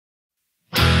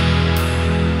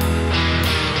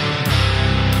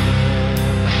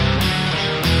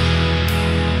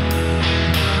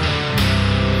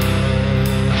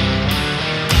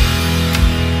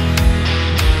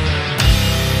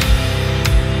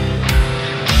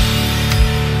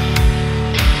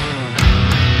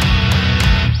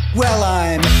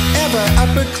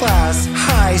class,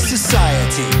 high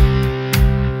society.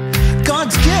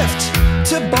 God's gift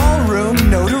to ballroom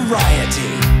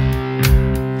notoriety.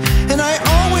 And I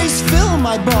always fill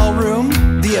my ballroom.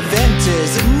 The event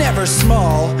is never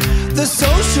small. The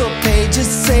social pages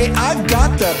say I've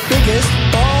got the biggest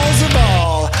balls of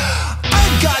all.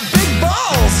 I've got big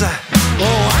balls.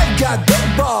 Oh, I've got big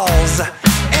balls.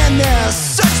 And they're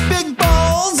such big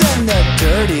balls, and they're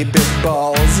dirty big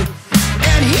balls.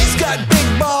 And he's got big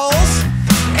balls,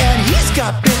 and he's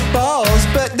got big balls.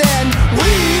 But then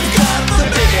we've got the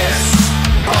biggest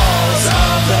balls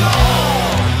of them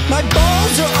all. My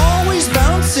balls are always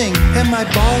bouncing, and my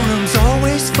ballroom's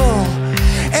always full.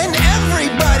 And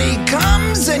everybody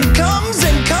comes and comes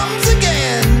and comes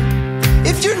again.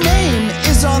 If your name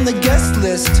is on the guest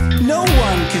list, no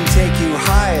one can take you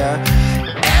higher.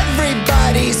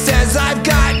 Everybody says I've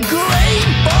got great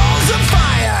balls of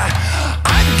fire.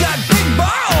 I've got big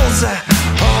balls.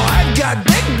 Oh, I've got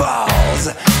big balls.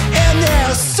 And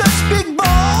they're such big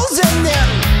balls, and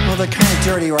they're kind of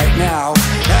dirty right now.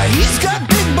 He's got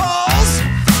big balls,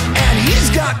 and he's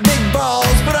got big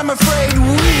balls, but I'm afraid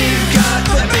we've got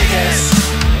the biggest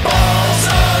balls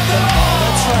of them all.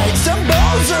 That's right, some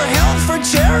balls are held for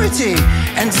charity,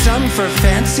 and some for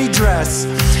fancy dress.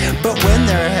 But when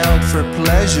they're held for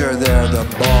pleasure, they're the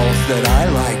balls that I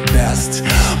like best.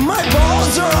 My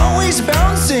balls are always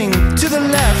bouncing to the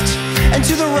left and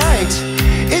to the right.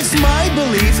 It's my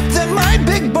belief that my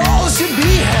big balls should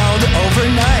be held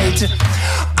overnight.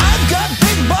 I've got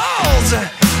big balls.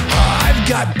 Oh, I've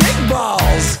got big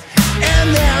balls.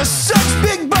 And they're such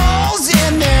big balls,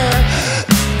 and they're